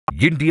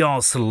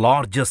India's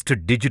largest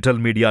digital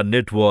media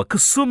network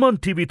Suman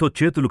TV తో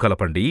చేతులు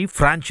కలపండి.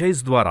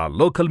 ఫ్రాంచైజ్ ద్వారా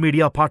లోకల్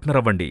మీడియా పార్ట్నర్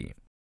అవ్వండి.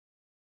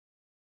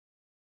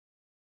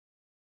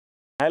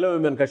 హలో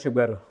Mvn Kasyap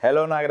గారు.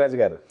 హలో నాగరాజ్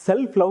గారు.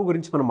 సెల్ఫ్ లవ్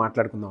గురించి మనం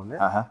మాట్లాడుకుందాం అండి.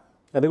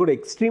 అది కూడా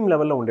ఎక్స్ట్రీమ్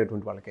లెవెల్లో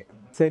ఉండేటువంటి వాళ్ళకి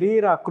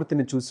శరీర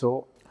ఆకృతిని చూసో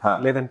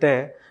లేదంటే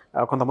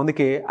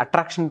కొంతమందికి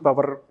అట్రాక్షన్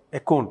పవర్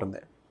ఎక్కువ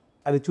ఉంటుంది,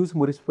 అది చూసి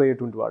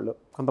మురిసిపోయేటువంటి వాళ్ళు.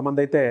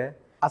 కొంతమంది అయితే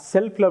ఆ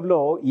సెల్ఫ్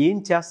లవ్లో ఏం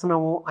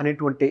చేస్తున్నాము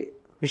అనేటువంటి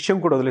విషయం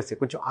కూడా వదిలేసి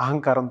కొంచెం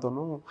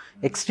అహంకారంతోనూ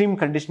ఎక్స్ట్రీమ్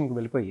కండిషన్కి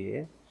వెళ్ళిపోయి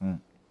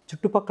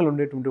చుట్టుపక్కల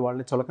ఉండేటువంటి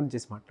వాళ్ళని చులకన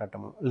చేసి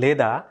మాట్లాడటము,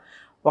 లేదా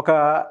ఒక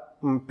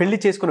పెళ్లి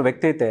చేసుకున్న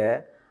వ్యక్తి అయితే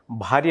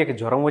భార్యకి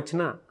జ్వరం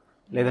వచ్చినా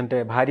లేదంటే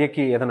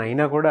భార్యకి ఏదైనా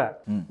అయినా కూడా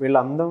వీళ్ళ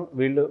అందం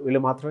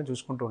వీళ్ళు మాత్రమే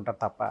చూసుకుంటూ ఉంటారు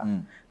తప్ప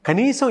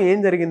కనీసం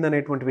ఏం జరిగింది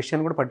అనేటువంటి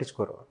విషయాన్ని కూడా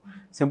పట్టించుకోరు.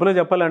 సింపుల్గా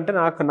చెప్పాలంటే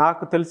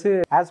నాకు తెలిసి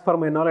as per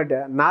my knowledge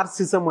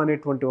narcissism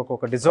అనేటువంటి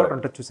ఒక డిజార్డర్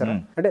ఉంటుంది చూసారా,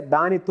 అంటే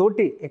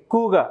దానితోటి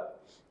ఎక్కువగా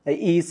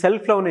ఈ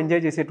సెల్ఫ్ లవ్ని ఎంజాయ్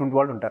చేసేటువంటి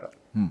వాళ్ళు ఉంటారు,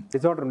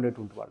 డిజార్డర్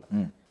ఉండేటువంటి వాళ్ళు.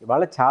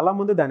 ఇవాళ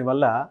చాలామంది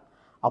దానివల్ల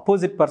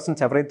అపోజిట్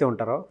పర్సన్స్ ఎవరైతే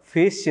ఉంటారో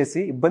ఫేస్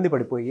చేసి ఇబ్బంది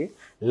పడిపోయి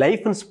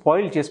లైఫ్ని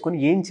స్పాయిల్ చేసుకొని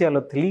ఏం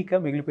చేయాలో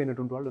తెలియక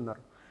మిగిలిపోయినటువంటి వాళ్ళు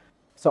ఉన్నారు.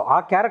 సో ఆ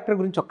క్యారెక్టర్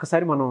గురించి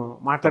ఒక్కసారి మనం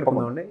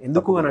మాట్లాడుకుందామండి.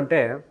 ఎందుకు అని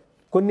అంటే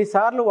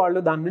కొన్నిసార్లు వాళ్ళు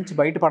దాని నుంచి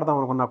బయటపడదాం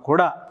అనుకున్నా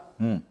కూడా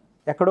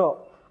ఎక్కడో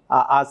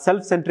ఆ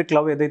సెల్ఫ్ సెంట్రిక్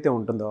లవ్ ఏదైతే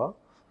ఉంటుందో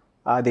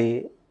అది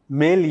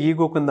మేల్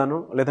ఈగో కిందనో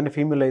లేదంటే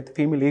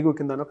ఫీమేల్ ఈగో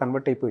కిందనో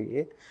కన్వర్ట్ అయిపోయి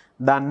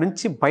దాని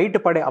నుంచి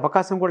బయటపడే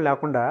అవకాశం కూడా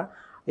లేకుండా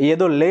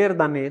ఏదో లేయర్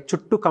దాన్ని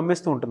చుట్టూ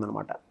కమ్మేస్తూ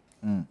ఉంటుందన్నమాట.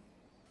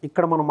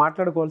 ఇక్కడ మనం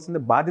మాట్లాడుకోవాల్సింది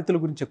బాధితుల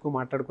గురించి ఎక్కువ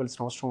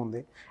మాట్లాడుకోవాల్సిన అవసరం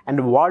ఉంది,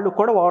 అండ్ వాళ్ళు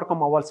కూడా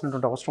ఓవర్కమ్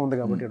అవ్వాల్సినటువంటి అవసరం ఉంది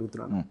కాబట్టి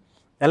అడుగుతున్నాను.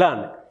 ఎలా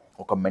అండి?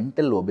 ఒక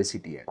మెంటల్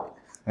ఒబెసిటీ అండి.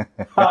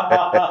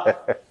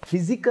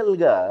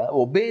 ఫిజికల్గా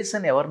ఒబేస్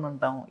అని ఎవరిని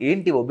అంటాం?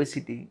 ఏంటి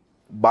ఒబెసిటీ?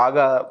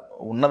 బాగా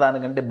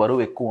ఉన్నదానికంటే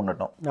బరువు ఎక్కువ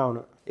ఉండటం,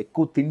 అవును,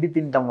 ఎక్కువ తిండి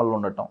తినటం వల్ల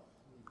ఉండటం,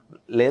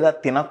 లేదా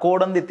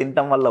తినకూడనిది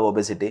తినటం వల్ల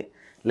ఒబెసిటీ,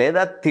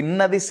 లేదా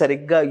తిన్నది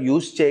సరిగ్గా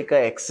యూజ్ చేయక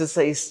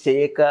ఎక్సర్సైజ్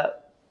చేయక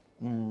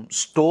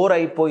స్టోర్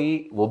అయిపోయి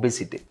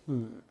ఒబెసిటీ.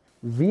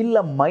 వీళ్ళ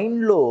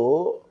మైండ్లో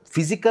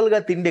ఫిజికల్గా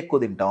తిండి ఎక్కువ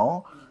తింటాం,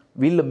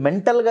 వీళ్ళు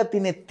మెంటల్గా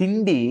తినే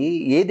తిండి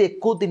ఏది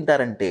ఎక్కువ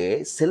తింటారంటే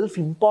సెల్ఫ్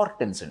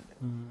ఇంపార్టెన్స్ అండి.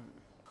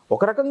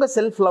 ఒక రకంగా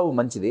సెల్ఫ్ లవ్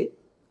మంచిది,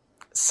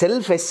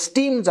 సెల్ఫ్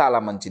ఎస్టీమ్ చాలా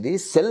మంచిది,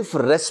 సెల్ఫ్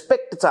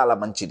రెస్పెక్ట్ చాలా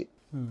మంచిది,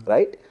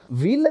 రైట్?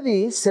 వీళ్ళది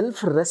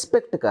సెల్ఫ్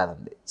రెస్పెక్ట్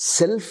కాదండి,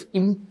 సెల్ఫ్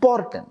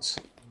ఇంపార్టెన్స్.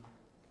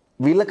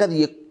 వీళ్ళకి అది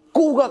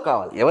ఎక్కువగా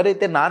కావాలి.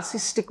 ఎవరైతే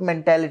నార్సిస్టిక్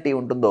మెంటాలిటీ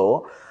ఉంటుందో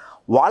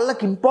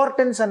వాళ్ళకి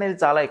ఇంపార్టెన్స్ అనేది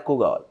చాలా ఎక్కువ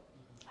కావాలి.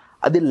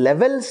 అది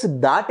లెవెల్స్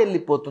దాటి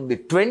వెళ్ళిపోతుంది.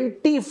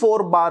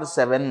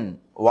 24/7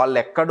 వాళ్ళు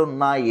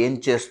ఎక్కడున్నా ఏం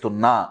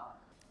చేస్తున్నా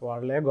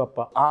వాళ్ళే గొప్ప,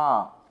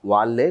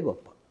 వాళ్ళే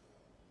గొప్ప.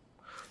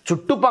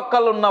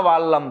 చుట్టుపక్కల ఉన్న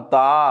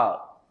వాళ్ళంతా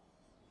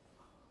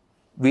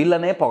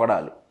వీళ్ళనే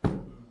పొగడాలి,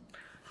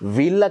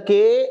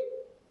 వీళ్ళకే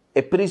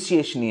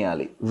ఎప్రిసియేషన్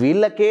ఇవ్వాలి,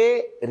 వీళ్ళకే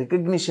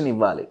రికగ్నిషన్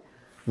ఇవ్వాలి,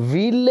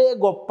 వీళ్ళే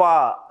గొప్ప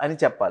అని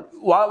చెప్పాలి.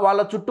 వాళ్ళ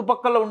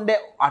చుట్టుపక్కల ఉండే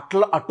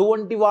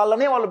అటువంటి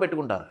వాళ్ళనే వాళ్ళు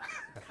పెట్టుకుంటారు.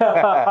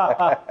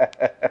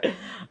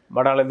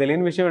 బట్ వాళ్ళకి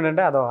తెలియని విషయం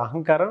ఏంటంటే అదొక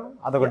అహంకారం,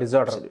 అదొక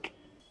డిజార్డర్.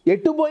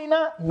 ఎటు పోయినా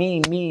మీ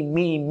మీ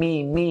మీ మీ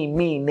మీ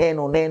మీ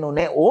నేను నేను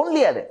నే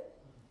ఓన్లీ అదే.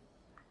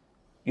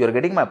 You're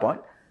getting my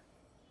point?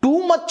 Too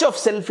much of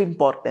self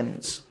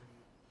importance.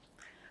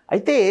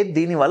 అయితే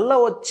దీనివల్ల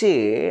వచ్చే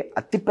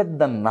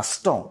అతిపెద్ద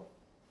నష్టం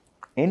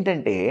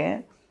ఏంటంటే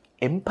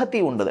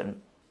ఎంపతి ఉండదండి.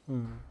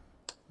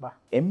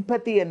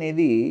 ఎంపతి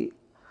అనేది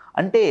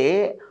అంటే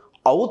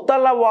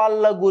అవతల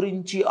వాళ్ళ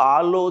గురించి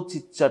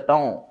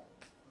ఆలోచించటం,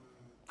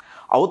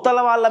 అవతల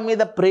వాళ్ళ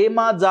మీద ప్రేమ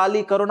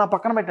జాలి కరుణ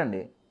పక్కన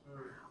పెట్టండి,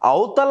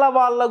 అవతల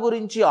వాళ్ళ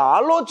గురించి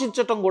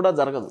ఆలోచించటం కూడా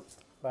జరగదు.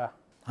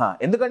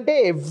 ఎందుకంటే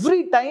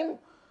ఎవ్రీ టైం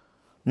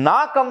నా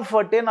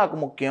కంఫర్టే నాకు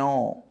ముఖ్యం.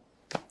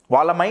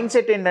 వాళ్ళ మైండ్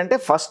సెట్ ఏంటంటే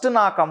ఫస్ట్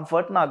నా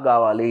కంఫర్ట్ నాకు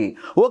కావాలి.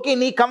 ఓకే,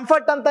 నీ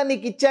కంఫర్ట్ అంతా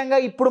నీకు ఇచ్చాంగా,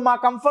 ఇప్పుడు మా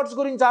కంఫర్ట్స్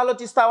గురించి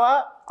ఆలోచిస్తావా?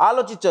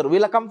 ఆలోచించరు.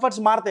 వీళ్ళ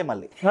కంఫర్ట్స్ మారుతాయి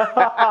మళ్ళీ.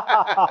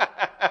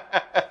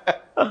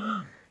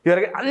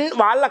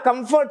 వాళ్ళ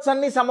కంఫర్ట్స్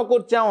అన్ని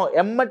సమకూర్చాము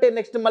ఎమ్మటే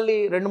నెక్స్ట్ మళ్ళీ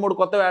 2-3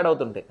 కొత్తవి యాడ్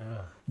అవుతుంటాయి.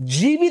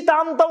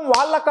 జీవితాంతం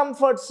వాళ్ళ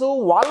కంఫర్ట్స్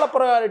వాళ్ళ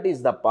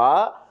ప్రయారిటీస్ తప్ప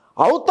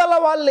అవతల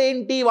వాళ్ళు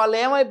ఏంటి, వాళ్ళు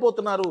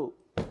ఏమైపోతున్నారు?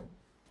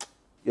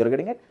 You're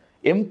getting it?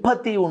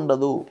 ఎంపతి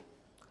ఉండదు.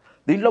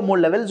 దీంట్లో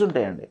 3 లెవెల్స్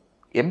ఉంటాయండి.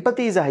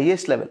 Empathy is the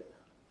highest level.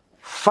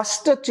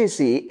 First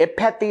వచ్చేసి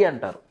ఎపాథీ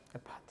అంటారు.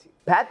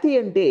 ప్యాథీ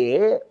అంటే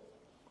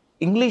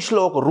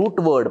ఇంగ్లీష్లో ఒక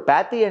రూట్ వర్డ్.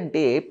 ప్యాథీ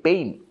అంటే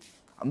పెయిన్,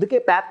 అందుకే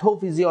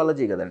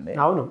ప్యాథోఫిజియాలజీ కదండి.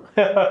 అవును.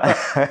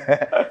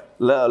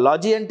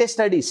 లాజీ అంటే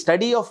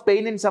study of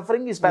pain and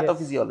suffering is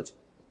pathophysiology,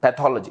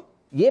 pathology.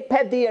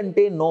 ఎపాథీ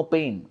అంటే నో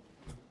పెయిన్.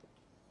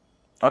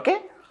 ఓకే,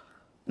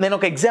 నేను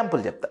ఒక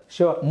ఎగ్జాంపుల్ చెప్తా.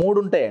 3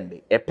 ఉంటాయండి: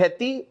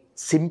 ఎపథీ,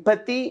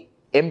 sympathy,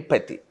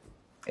 empathy.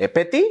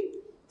 ఎపథీ,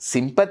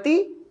 sympathy,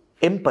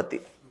 empathy.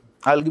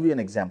 I will give you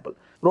an example.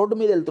 Road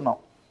మీద వెళ్తున్నాం,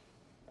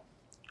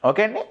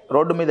 ఓకే అండి,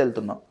 రోడ్డు మీద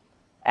వెళ్తున్నాం,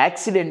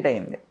 యాక్సిడెంట్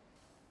అయింది.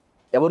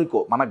 ఎవరికో,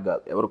 మనకు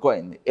కాదు, ఎవరికో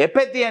అయింది.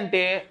 ఎపథీ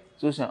అంటే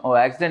చూసాం, ఓ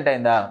యాక్సిడెంట్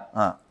అయిందా,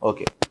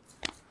 ఓకే.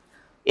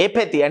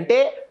 ఎపతి అంటే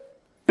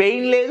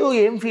పెయిన్ లేదు,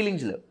 ఏం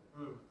ఫీలింగ్స్ లేవు,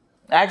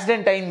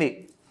 యాక్సిడెంట్ అయింది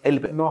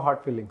వెళ్ళిపోయి, నో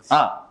హార్ట్ ఫీలింగ్స్,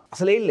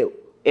 అసలు ఏం లేవు.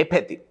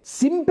 ఎపతి.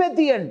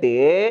 సింపతి అంటే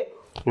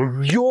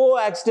అయ్యో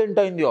యాక్సిడెంట్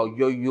అయింది,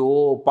 అయ్యో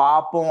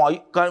పాపం,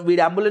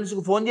 వీడి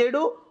అంబులెన్స్కి ఫోన్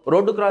చేయడు,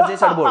 రోడ్డు క్రాస్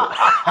చేసి అడిపోడు.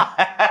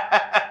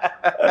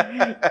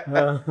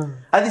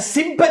 అది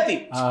సింపతి.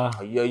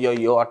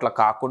 అయ్యో అట్లా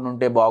కాకుండా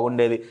ఉంటే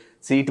బాగుండేది,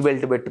 సీట్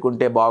బెల్ట్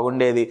పెట్టుకుంటే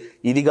బాగుండేది,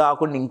 ఇది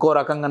కాకుండా ఇంకో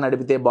రకంగా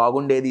నడిపితే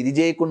బాగుండేది, ఇది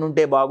చేయకుండా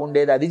ఉంటే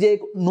బాగుండేది, అది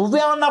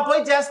నువ్వేమన్నా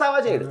పోయి చేస్తావా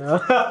చేయడు.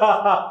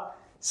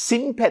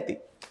 సింపతి.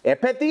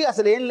 ఎపతి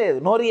అసలు ఏం లేదు,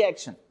 నో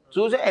రియాక్షన్,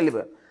 చూసే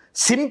వెళ్ళిపోయారు.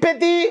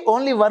 సింపతి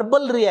ఓన్లీ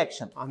వర్బల్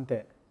రియాక్షన్ అంతే.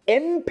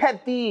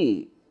 ఎంపతి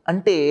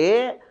అంటే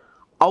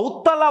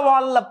అవతల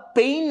వాళ్ళ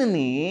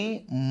పెయిన్ని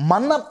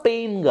మన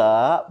పెయిన్గా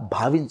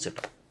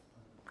భావించటం.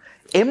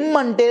 ఎం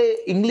అంటే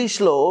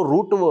ఇంగ్లీష్లో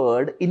రూట్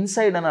వర్డ్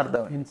ఇన్సైడ్ అని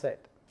అర్థం.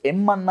 ఇన్సైడ్.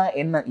 ఎం అన్నా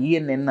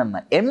ఈఎన్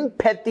అన్నా.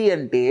 ఎంపతి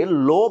అంటే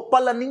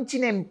లోపల నుంచి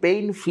నేను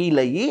పెయిన్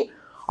ఫీల్ అయ్యి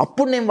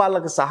అప్పుడు నేను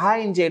వాళ్ళకి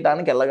సహాయం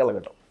చేయడానికి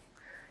వెళ్ళగలగటం.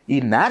 ఈ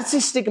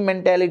నార్సిస్టిక్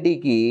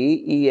మెంటాలిటీకి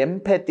ఈ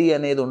ఎంపతి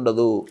అనేది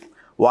ఉండదు.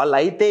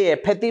 వాళ్ళైతే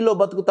ఎపతిలో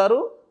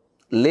బతుకుతారు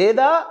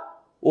లేదా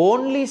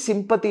ఓన్లీ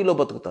సింపతిలో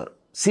బతుకుతారు.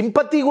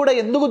 సింపతి కూడా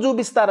ఎందుకు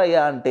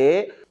చూపిస్తారయ్యా అంటే,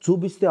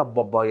 చూపిస్తే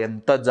అబ్బబ్బా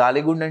ఎంత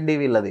జాలిగుండండి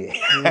వీళ్ళది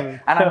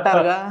అని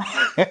అంటారుగా.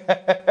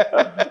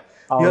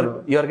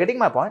 You're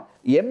getting my point.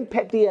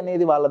 Empathy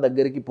అనేది వాళ్ళ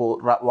దగ్గరికి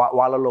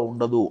వాళ్ళలో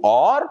ఉండదు,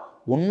 ఆర్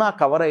ఉన్నా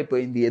కవర్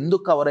అయిపోయింది.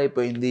 ఎందుకు కవర్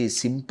అయిపోయింది?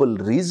 Simple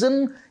reason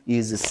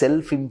is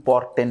self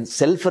importance.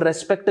 Self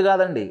respect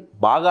కాదండి,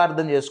 బాగా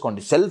అర్థం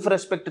చేసుకోండి. సెల్ఫ్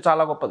రెస్పెక్ట్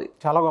చాలా గొప్పది,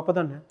 చాలా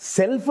గొప్పదండి.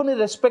 సెల్ఫ్ని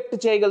రెస్పెక్ట్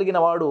చేయగలిగిన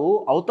వాడు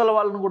అవతల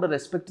వాళ్ళని కూడా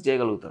రెస్పెక్ట్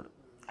చేయగలుగుతాడు.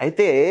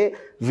 అయితే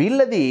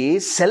వీళ్ళది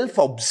సెల్ఫ్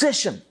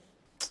అబ్సెషన్.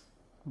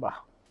 బా,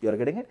 యూఆర్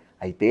గెటింగ్ ఇట్.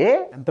 అయితే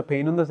ఎంత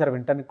పెయిన్ ఉందో సార్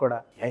వింటానికి కూడా.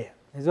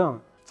 నిజం,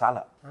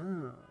 చాలా.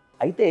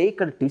 అయితే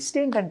ఇక్కడ ట్విస్ట్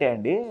ఏంటంటే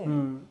అండి,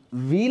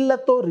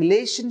 వీళ్ళతో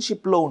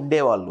రిలేషన్షిప్లో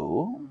ఉండేవాళ్ళు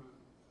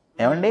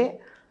ఏమండి,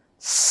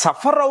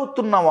 సఫర్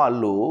అవుతున్న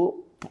వాళ్ళు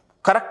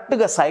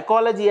కరెక్ట్గా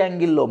సైకాలజీ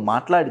యాంగిల్లో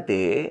మాట్లాడితే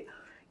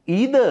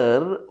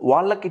ఈదర్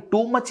వాళ్ళకి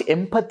టూ మచ్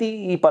ఎంపతి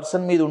ఈ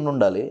పర్సన్ మీద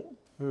ఉండాలి,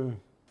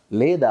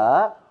 లేదా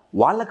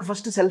వాళ్ళకి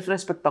ఫస్ట్ సెల్ఫ్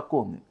రెస్పెక్ట్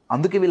తక్కువ ఉంది,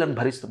 అందుకే వీళ్ళని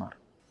భరిస్తున్నారు.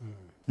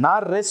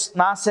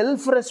 నా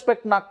సెల్ఫ్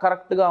రెస్పెక్ట్ నాకు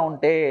కరెక్ట్గా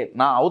ఉంటే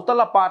నా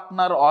అవతల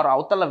పార్ట్నర్ ఆర్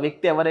అవతల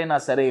వ్యక్తి ఎవరైనా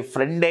సరే,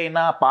 ఫ్రెండ్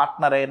అయినా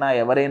పార్ట్నర్ అయినా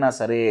ఎవరైనా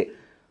సరే,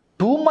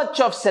 too much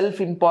of self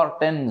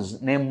importance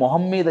నేను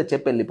మొహం మీద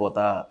చెప్పి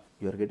వెళ్ళిపోతా.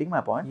 You're getting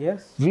my point.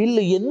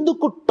 వీళ్ళు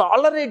ఎందుకు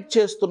టాలరేట్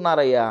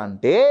చేస్తున్నారయ్యా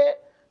అంటే,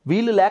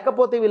 వీళ్ళు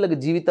లేకపోతే వీళ్ళకి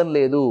జీవితం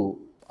లేదు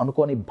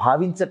అనుకొని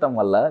భావించటం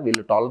వల్ల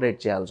వీళ్ళు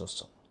టాలరేట్ చేయాల్సి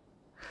వస్తుంది.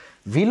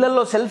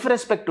 వీళ్ళల్లో సెల్ఫ్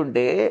రెస్పెక్ట్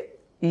ఉంటే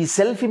ఈ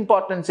సెల్ఫ్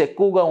ఇంపార్టెన్స్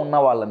ఎక్కువగా ఉన్న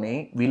వాళ్ళని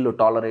వీళ్ళు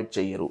టాలరేట్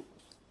చెయ్యరు.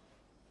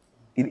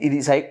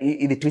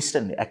 ఇది ట్విస్ట్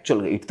అండి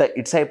యాక్చువల్గా.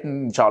 ఇట్ సైడ్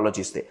నుంచి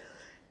ఆలోచిస్తే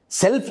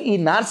ఈ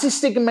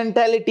నార్సిస్టిక్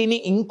మెంటాలిటీని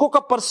ఇంకొక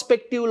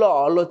పర్స్పెక్టివ్లో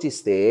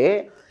ఆలోచిస్తే,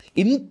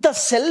 ఇంత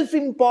సెల్ఫ్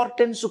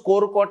ఇంపార్టెన్స్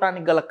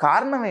కోరుకోవటానికి గల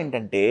కారణం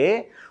ఏంటంటే,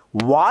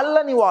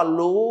 వాళ్ళని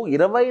వాళ్ళు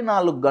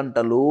 24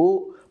 గంటలు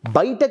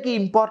బయటకి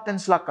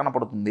ఇంపార్టెన్స్ లాగా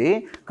కనపడుతుంది,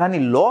 కానీ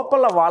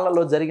లోపల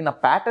వాళ్ళలో జరిగిన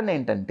ప్యాటర్న్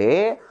ఏంటంటే,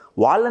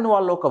 వాళ్ళని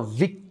వాళ్ళు ఒక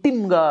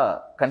విక్టిమ్గా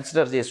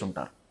కన్సిడర్ చేసి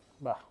ఉంటారు.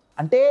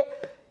 అంటే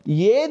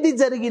ఏది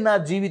జరిగినా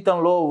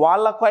జీవితంలో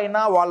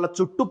వాళ్ళకైనా వాళ్ళ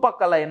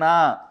చుట్టుపక్కలైనా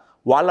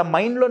వాళ్ళ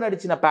మైండ్లో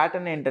నడిచిన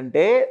ప్యాటర్న్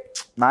ఏంటంటే,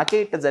 నాకే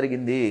ఇట్ట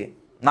జరిగింది,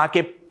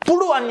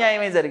 నాకెప్పుడు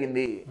అన్యాయమే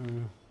జరిగింది,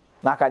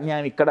 నాకు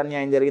అన్యాయం, ఇక్కడ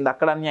అన్యాయం జరిగింది,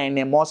 అక్కడ అన్యాయం,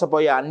 నేను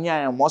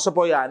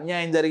మోసపోయే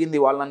అన్యాయం జరిగింది,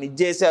 వాళ్ళని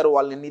ఇచ్చేశారు.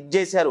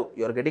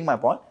 You're getting my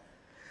point.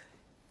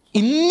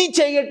 ఇన్ని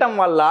చేయటం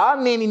వల్ల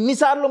నేను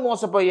ఇన్నిసార్లు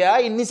మోసపోయా,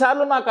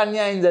 ఇన్నిసార్లు నాకు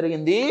అన్యాయం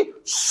జరిగింది,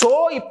 సో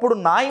ఇప్పుడు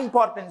నా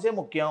ఇంపార్టెన్సే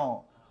ముఖ్యం.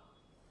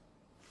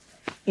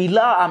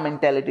 ఇలా ఆ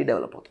మెంటాలిటీ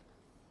డెవలప్ అవుతుంది.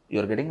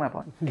 You're getting my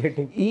point.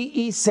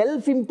 ఈ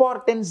సెల్ఫ్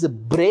ఇంపార్టెన్స్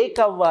బ్రేక్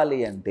అవ్వాలి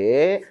అంటే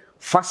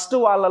ఫస్ట్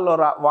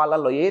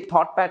వాళ్ళలో ఏ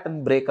థాట్ ప్యాటర్న్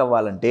బ్రేక్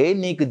అవ్వాలంటే,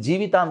 నీకు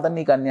జీవితాంతం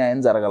నీకు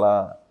అన్యాయం జరగల,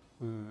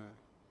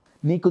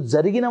 నీకు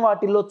జరిగిన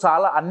వాటిల్లో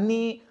చాలా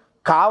అన్నీ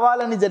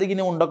కావాలని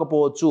జరిగిన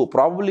ఉండకపోవచ్చు,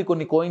 ప్రాబబ్లీ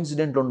కొన్ని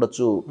కోఇన్సిడెంట్లు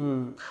ఉండొచ్చు.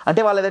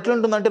 అంటే వాళ్ళది ఎట్లా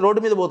ఉంటుందంటే,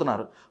 రోడ్డు మీద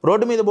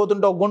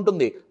పోతుంటే ఒక గుంట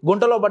ఉంది,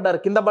 గుంటలో పడ్డారు,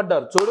 కింద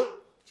పడ్డారు, చూడు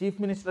చీఫ్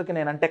మినిస్టర్కి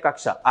నేనంటే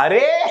కక్ష,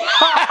 అరే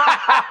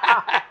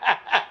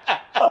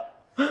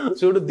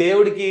చూడు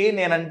దేవుడికి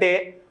నేనంటే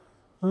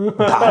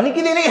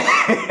దానికి నేనే.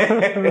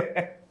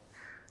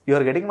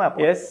 You're getting my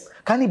point.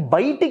 కానీ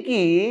బయటికి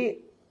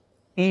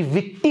ఈ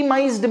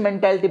విక్టిమైజ్డ్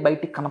మెంటాలిటీ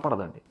బయటికి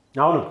కనపడదండి.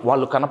 అవును,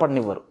 వాళ్ళు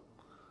కనపడనివ్వరు.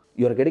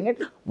 You're getting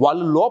it.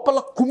 వాళ్ళు లోపల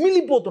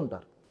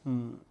కుమిలిపోతుంటారు.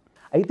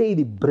 అయితే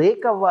ఇది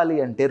బ్రేక్ అవ్వాలి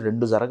అంటే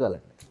 2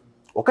 జరగాలండి.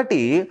 ఒకటి,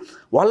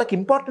 వాళ్ళకి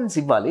ఇంపార్టెన్స్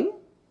ఇవ్వాలి,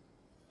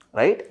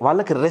 రైట్,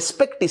 వాళ్ళకి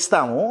రెస్పెక్ట్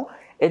ఇస్తాము,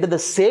 ఎట్ ద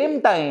సేమ్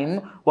టైం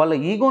వాళ్ళ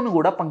ఈగోను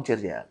కూడా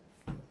పంక్చర్ చేయాలి.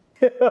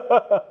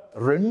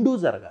 2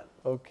 జరగాలి.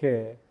 ఓకే.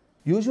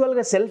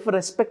 యూజువల్గా సెల్ఫ్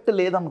రెస్పెక్ట్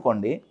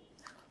లేదనుకోండి,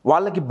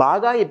 వాళ్ళకి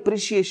బాగా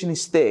ఎప్రిషియేషన్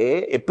ఇస్తే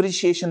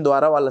ఎప్రిషియేషన్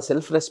ద్వారా వాళ్ళ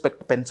సెల్ఫ్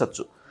రెస్పెక్ట్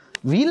పెంచవచ్చు.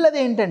 వీళ్ళది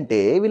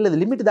ఏంటంటే, వీళ్ళది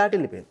లిమిట్ దాటి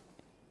వెళ్ళిపోయింది,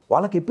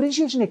 వాళ్ళకి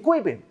ఎప్రిషియేషన్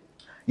ఎక్కువైపోయింది.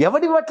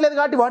 ఎవడు ఇవ్వట్లేదు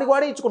కాబట్టి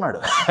వాడే ఇచ్చుకున్నాడు.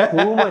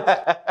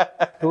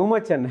 టూ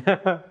మచ్ అండి.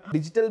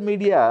 డిజిటల్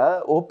మీడియా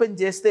ఓపెన్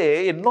చేస్తే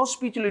ఎన్నో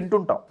స్పీచ్లు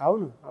వింటుంటాం.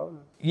 అవును అవును.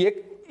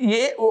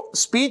 ఏ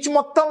స్పీచ్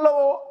మొత్తంలో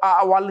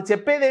వాళ్ళు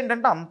చెప్పేది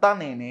ఏంటంటే అంతా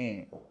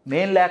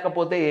నేను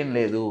లేకపోతే ఏం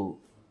లేదు,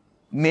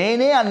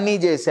 నేనే అన్నీ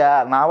చేశా,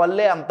 నా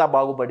వల్లే అంతా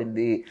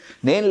బాగుపడింది,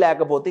 నేను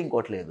లేకపోతే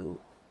ఇంకోటి లేదు.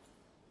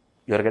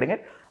 ఎవరు గడిగా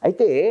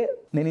అయితే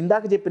నేను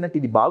ఇందాక చెప్పినట్టు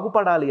ఇది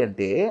బాగుపడాలి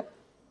అంటే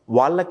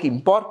వాళ్ళకి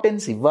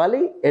ఇంపార్టెన్స్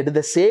ఇవ్వాలి, at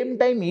the same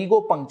time ego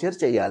puncture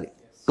చేయాలి.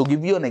 To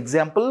give you an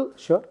example,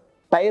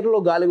 టైర్లో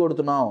గాలి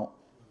కొడుతున్నాం,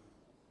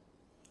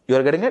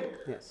 యువర్ గెటింగ్ ఇట్.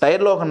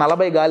 టైర్లో ఒక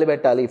 40 గాలి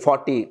పెట్టాలి,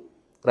 40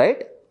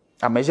 రైట్,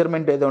 ఆ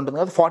మెజర్మెంట్ ఏదో ఉంటుంది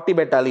కదా, 40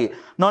 పెట్టాలి.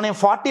 నేను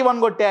 41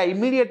 కొట్టా,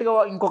 ఇమ్మీడియట్గా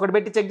ఇంకొకటి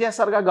పెట్టి చెక్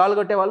చేస్తారుగా గాలి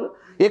కొట్టే వాళ్ళు,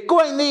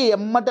 ఎక్కువైంది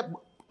ఎమ్మటే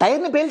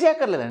టైర్ని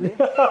పేల్చేయక్కర్లేదండి.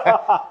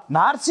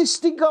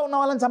 నార్సిస్టిక్గా ఉన్న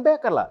వాళ్ళని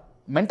చంపేయక్కర్లా,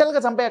 మెంటల్గా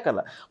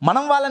చంపేయక్కర్లా.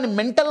 మనం వాళ్ళని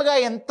మెంటల్గా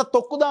ఎంత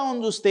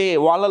తొక్కుదామని చూస్తే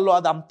వాళ్ళల్లో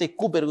అది అంత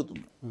ఎక్కువ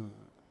పెరుగుతుంది.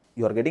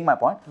 You are getting my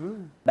point.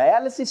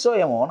 Dialysis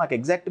ఏమో నాకు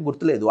ఎగ్జాక్ట్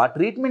గుర్తులేదు, ఆ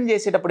ట్రీట్మెంట్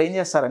చేసేటప్పుడు ఏం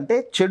చేస్తారంటే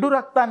చెడు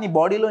రక్తాన్ని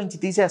బాడీలో నుంచి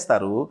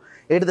తీసేస్తారు,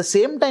 ఎట్ ద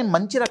సేమ్ టైం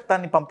మంచి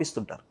రక్తాన్ని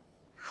పంపిస్తుంటారు.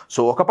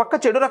 సో ఒక పక్క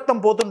చెడు రక్తం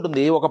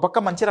పోతుంటుంది, ఒక పక్క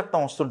మంచి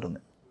రక్తం వస్తుంటుంది.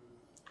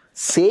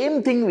 సేమ్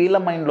థింగ్ వీళ్ళ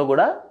మైండ్లో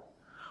కూడా,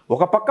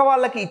 ఒక పక్క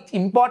వాళ్ళకి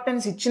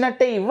ఇంపార్టెన్స్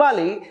ఇచ్చినట్టే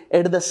ఇవ్వాలి,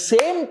 ఎట్ ద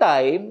సేమ్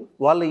టైం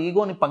వాళ్ళ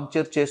ఈగోని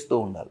పంక్చర్ చేస్తూ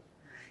ఉండాలి.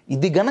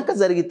 ఇది గనక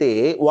జరిగితే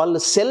వాళ్ళు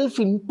సెల్ఫ్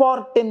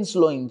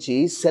ఇంపార్టెన్స్లోంచి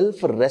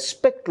సెల్ఫ్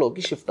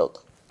రెస్పెక్ట్లోకి షిఫ్ట్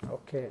అవుతారు.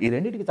 ఈ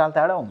రెండింటికి చాలా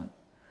తేడా ఉంది.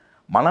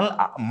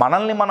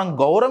 మనల్ని మనం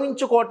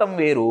గౌరవించుకోవటం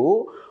వేరు,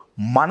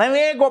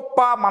 మనమే గొప్ప,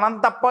 మనం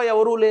తప్ప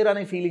ఎవరూ లేరు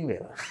అనే ఫీలింగ్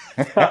వేరు.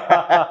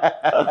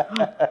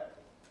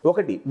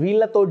 ఒకటి,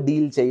 వీళ్ళతో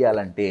డీల్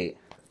చేయాలంటే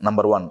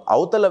నంబర్ 1,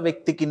 అవతల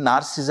వ్యక్తికి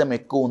నార్సిజం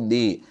ఎక్కువ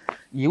ఉంది,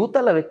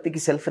 యువతల వ్యక్తికి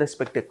సెల్ఫ్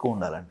రెస్పెక్ట్ ఎక్కువ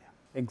ఉండాలండి.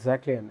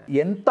 ఎగ్జాక్ట్లీ అండి.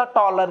 ఎంత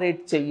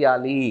టాలరేట్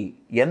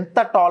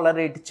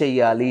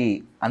చెయ్యాలి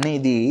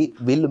అనేది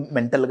వీళ్ళు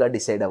మెంటల్గా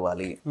డిసైడ్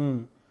అవ్వాలి.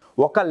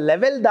 ఒక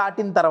లెవెల్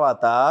దాటిన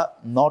తర్వాత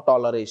no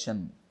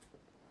toleration,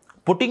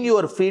 putting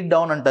your feet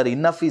down అంటారు,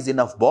 ఇన్నఫ్ ఈజ్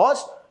ఇన్నఫ్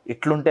బాస్,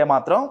 ఇట్లుంటే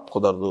మాత్రం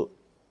కుదరదు.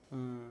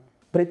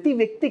 ప్రతి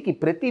వ్యక్తికి,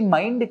 ప్రతి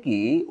మైండ్కి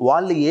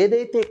వాళ్ళు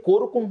ఏదైతే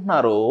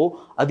కోరుకుంటున్నారో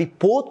అది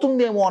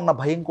పోతుందేమో అన్న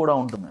భయం కూడా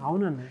ఉంటుంది.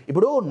 అవునండి.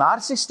 ఇప్పుడు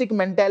నార్సిస్టిక్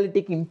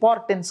మెంటాలిటీకి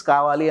ఇంపార్టెన్స్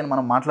కావాలి అని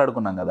మనం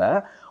మాట్లాడుకున్నాం కదా,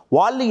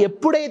 వాళ్ళు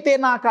ఎప్పుడైతే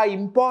నాకు ఆ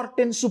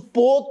ఇంపార్టెన్స్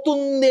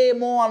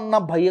పోతుందేమో అన్న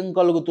భయం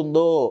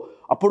కలుగుతుందో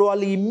అప్పుడు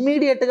వాళ్ళు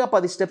ఇమ్మీడియట్గా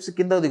 10 స్టెప్స్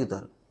కింద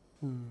దిగుతారు.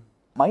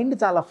 మైండ్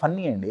చాలా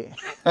ఫన్నీ అండి.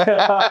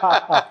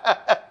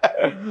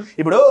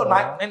 ఇప్పుడు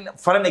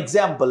ఫర్ అన్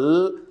ఎగ్జాంపుల్,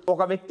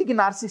 ఒక వ్యక్తికి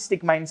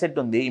నార్సిస్టిక్ మైండ్ సెట్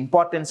ఉంది,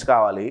 ఇంపార్టెన్స్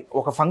కావాలి,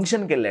 ఒక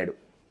ఫంక్షన్కి వెళ్ళాడు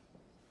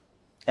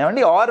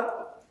ఏమండి, ఆర్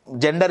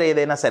జెండర్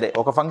ఏదైనా సరే,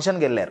 ఒక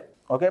ఫంక్షన్కి వెళ్ళారు,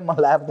 ఓకే,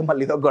 లేకపోతే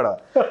మళ్ళీ ఇదొక గొడవ.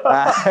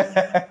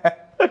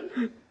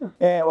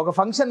 ఒక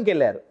ఫంక్షన్కి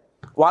వెళ్ళారు,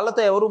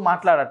 వాళ్ళతో ఎవరు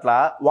మాట్లాడట్లా,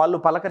 వాళ్ళు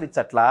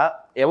పలకరించట్లా,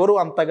 ఎవరు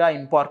అంతగా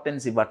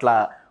ఇంపార్టెన్స్ ఇవ్వట్లా,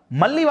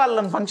 మళ్ళీ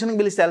వాళ్ళని ఫంక్షన్కి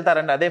పిలిస్తే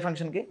వెళ్తారండి అదే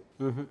ఫంక్షన్కి?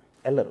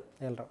 వెళ్ళరు.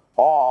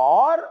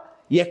 ఆర్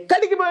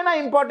ఎక్కడికి పోయినా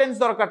ఇంపార్టెన్స్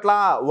దొరకట్లా,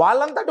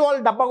 వాళ్ళంతటి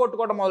వాళ్ళు డబ్బా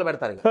కొట్టుకోవడం మొదలు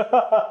పెడతారు.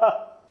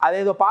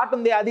 అదేదో పాట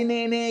ఉంది, అది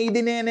నేనే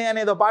ఇది నేనే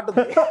అనేదో పాట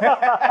ఉంది.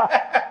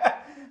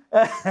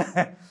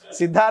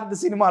 సిద్ధార్థ్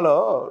సినిమాలో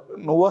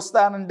నువ్వు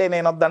వస్తానంటే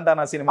నేను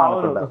వద్దంటా సినిమా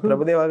అనుకుంటా,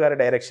 ప్రభుదేవ గారి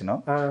డైరెక్షన్.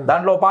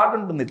 దాంట్లో పాట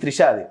ఉంటుంది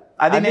త్రిషాది,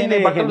 అది నేనే,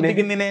 బట్టలు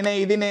దిగింది నేనే,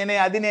 ఇది నేనే,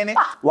 అది నేనే.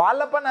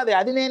 వాళ్ళ పని అది,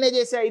 అది నేనే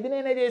చేసా, ఇది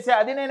నేనే చేసా,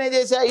 అది నేనే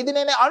చేసా, ఇది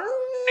నేనే,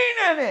 అన్ని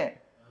నేనే.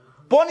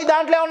 పోనీ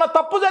దాంట్లో ఏమన్నా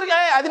తప్పు జరిగా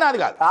అది నాది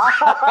కాదు,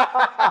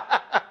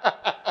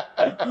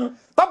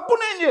 తప్పు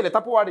నేను చేయలేదు,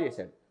 తప్పు వాడు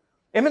చేశాడు.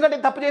 ఎందుకంటే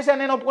తప్పు చేశాను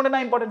నేను ఒప్పుకుంటే నా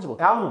ఇంపార్టెన్స్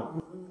పోతుంది.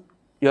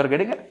 Your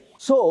getting it.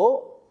 సో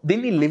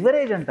దీన్ని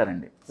లివరేజ్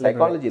అంటారండి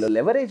సైకాలజీలో.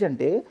 లెవరేజ్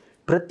అంటే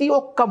ప్రతి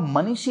ఒక్క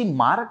మనిషి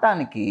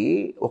మారటానికి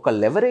ఒక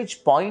లెవరేజ్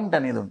పాయింట్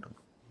అనేది ఉంటుంది.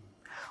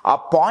 ఆ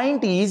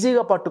పాయింట్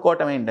ఈజీగా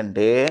పట్టుకోవటం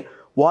ఏంటంటే,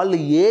 వాళ్ళు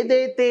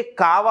ఏదైతే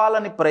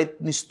కావాలని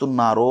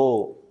ప్రయత్నిస్తున్నారో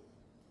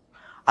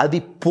అది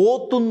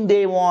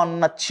పోతుందేమో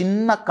అన్న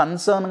చిన్న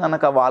కన్సర్న్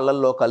కనుక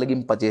వాళ్ళల్లో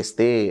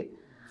కలిగింపజేస్తే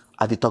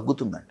అది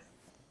తగ్గుతుందండి.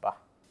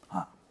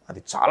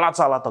 అది చాలా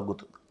చాలా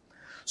తగ్గుతుంది.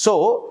 సో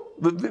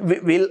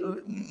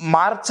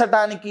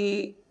మార్చటానికి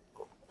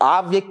ఆ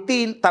వ్యక్తి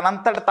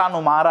తనంతట తాను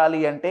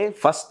మారాలి అంటే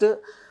ఫస్ట్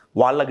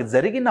వాళ్ళకి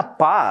జరిగిన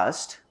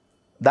పాస్ట్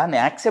దాన్ని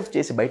యాక్సెప్ట్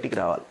చేసి బయటికి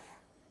రావాలి.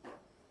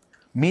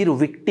 మీరు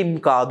విక్టిమ్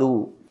కాదు,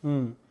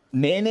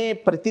 నేనే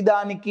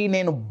ప్రతిదానికి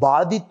నేను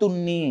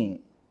బాధితుణ్ణి,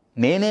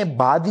 నేనే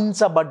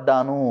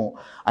బాధించబడ్డాను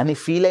అని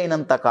ఫీల్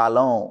అయినంత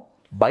కాలం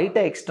బయట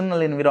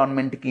ఎక్స్టర్నల్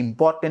ఎన్విరాన్మెంట్కి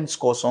ఇంపార్టెన్స్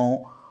కోసం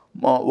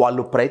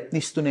వాళ్ళు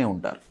ప్రయత్నిస్తూనే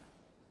ఉంటారు.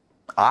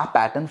 ఆ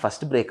ప్యాటర్న్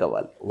ఫస్ట్ బ్రేక్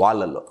అవ్వాలి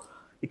వాళ్ళల్లో.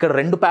 ఇక్కడ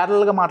 2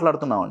 ప్యారలల్గా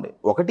మాట్లాడుతున్నామండి.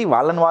 ఒకటి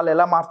వాళ్ళని వాళ్ళు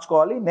ఎలా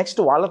మార్చుకోవాలి, నెక్స్ట్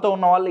వాళ్ళతో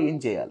ఉన్న వాళ్ళు ఏం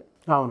చేయాలి.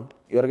 అవును,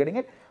 యువర్ గెటింగ్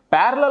ఇట్.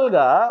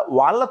 ప్యారలల్గా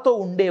వాళ్ళతో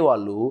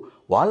ఉండేవాళ్ళు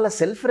వాళ్ళ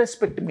సెల్ఫ్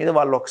రెస్పెక్ట్ మీద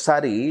వాళ్ళు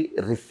ఒకసారి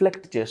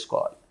రిఫ్లెక్ట్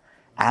చేసుకోవాలి.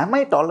 Am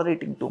I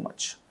tolerating too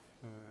much,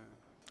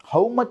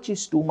 how much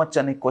is too much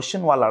అనే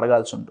క్వశ్చన్ వాళ్ళు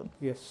అడగాల్సి ఉంటుంది.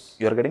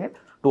 Your getting it.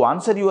 To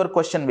answer your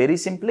question very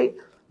simply,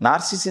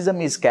 narcissism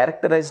is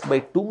characterised by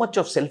too much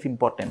of self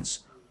importance,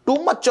 too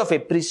much of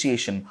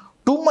appreciation,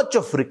 too much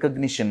of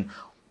recognition,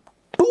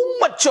 too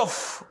much of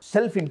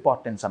self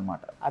importance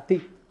అన్నమాట.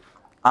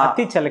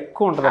 అతి చాలా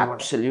ఎక్కువ ఉంటుంది అన్నమాట.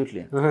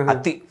 Absolutely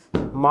అతి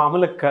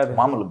మామూలుగా కాదు.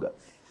 మామూలుగా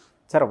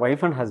సార్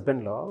వైఫ్ అండ్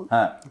హస్బెండ్లో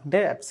అంటే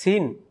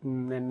సీన్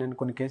నేను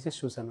కొన్ని కేసెస్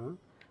చూసాను.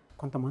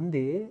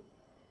 కొంతమంది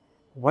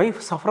వైఫ్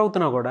సఫర్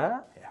అవుతున్నా కూడా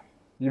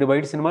వీడు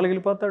బయట సినిమాలకు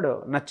వెళ్ళిపోతాడు,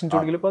 నచ్చిన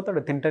చోటుకి వెళ్ళిపోతాడు,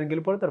 తినడానికి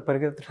వెళ్ళిపోతాడు,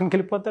 పరిగెత్తడానికి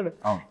వెళ్ళిపోతాడు,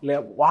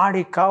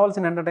 వాడికి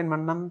కావాల్సిన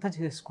ఎంటర్టైన్మెంట్ అంతా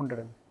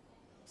చేసుకుంటాడు.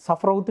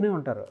 సఫర్ అవుతూనే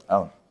ఉంటారు.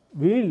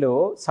 వీళ్ళు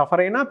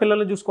సఫర్ అయినా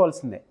పిల్లల్ని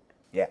చూసుకోవాల్సిందే.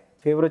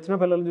 ఫీవర్ వచ్చినా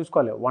పిల్లల్ని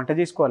చూసుకోవాలి, వంట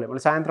చేసుకోవాలి.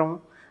 మళ్ళీ సాయంత్రం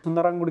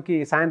సుందరంగుడికి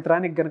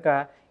సాయంత్రానికి కనుక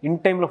ఇన్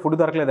టైంలో ఫుడ్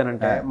దొరకలేదని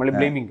అంటే మళ్ళీ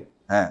బ్లేమింగ్.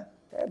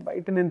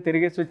 బయట నేను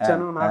తిరిగేసి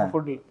వచ్చాను, నాకు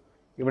ఫుడ్.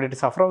 ఇప్పుడు ఇటు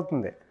సఫర్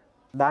అవుతుంది,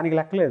 దానికి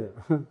లెక్కలేదు.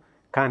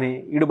 కానీ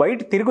వీడు బయట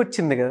తిరిగి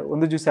వచ్చింది కదా,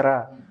 ఉంది చూసారా,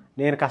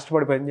 నేను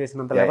కష్టపడి పని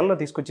చేసినంత లెవెల్లో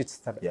తీసుకొచ్చి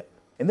ఇస్తాడు.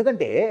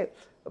 ఎందుకంటే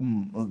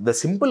ద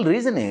సింపుల్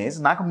రీజన్ ఈజ్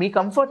నాకు మీ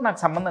కంఫర్ట్ నాకు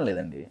సంబంధం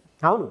లేదండి.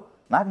 అవును,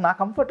 నాకు నా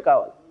కంఫర్ట్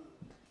కావాలి.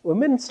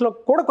 ఉమెన్స్లో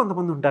కూడా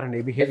కొంతమంది ఉంటారండి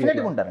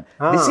బిహేవియర్ ఉంటారు.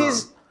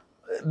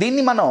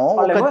 దీన్ని మనం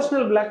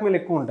ఎమోషనల్ బ్లాక్మెయిల్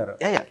ఎక్కువ ఉంటారు.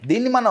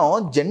 దీన్ని మనం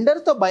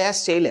జెండర్తో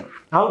బయాస్ చేయలేం.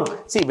 అవును,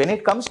 when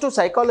it comes to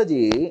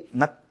psychology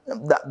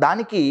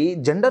దానికి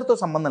జెండర్తో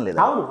సంబంధం లేదు.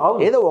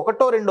 ఏదో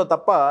ఒకటో రెండో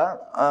తప్ప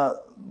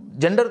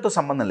జెండర్తో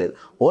సంబంధం లేదు.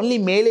 ఓన్లీ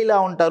మేల్ ఇలా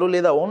ఉంటారు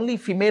లేదా ఓన్లీ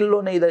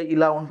ఫిమేల్లోనే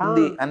ఇలా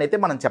ఉంటుంది అని అయితే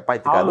మనం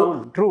చెప్పైతే కాదు.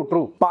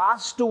 ట్రూ.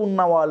 పాస్ట్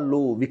ఉన్న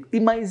వాళ్ళు,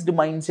 విక్టిమైజ్డ్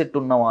మైండ్ సెట్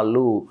ఉన్న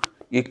వాళ్ళు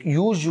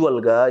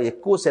యూజువల్గా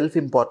ఎక్కువ సెల్ఫ్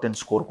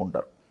ఇంపార్టెన్స్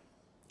కోరుకుంటారు.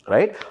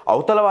 రైట్?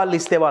 అవతల వాళ్ళు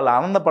ఇస్తే వాళ్ళు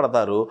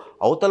ఆనందపడతారు,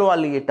 అవతల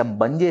వాళ్ళు ఇవ్వటం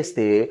బంద్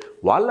చేస్తే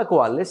వాళ్ళకు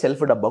వాళ్ళే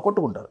సెల్ఫ్ డబ్బా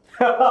కొట్టుకుంటారు.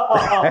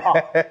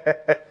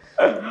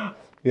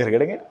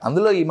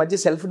 అందులో ఈ మధ్య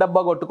సెల్ఫ్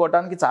డబ్బా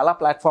కొట్టుకోవడానికి చాలా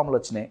ప్లాట్ఫామ్లు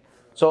వచ్చినాయి.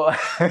 సో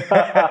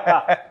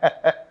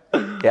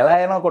ఎలా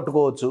అయినా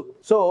కొట్టుకోవచ్చు.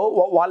 సో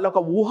వాళ్ళ ఒక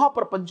ఊహా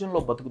ప్రపంచంలో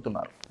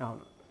బతుకుతున్నారు.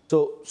 So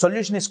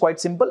solution is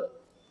quite simple.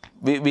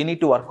 we need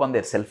to work on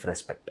their self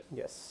respect.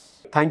 Yes,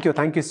 thank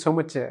you so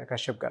much,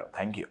 Kashyap garu.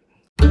 Thank you.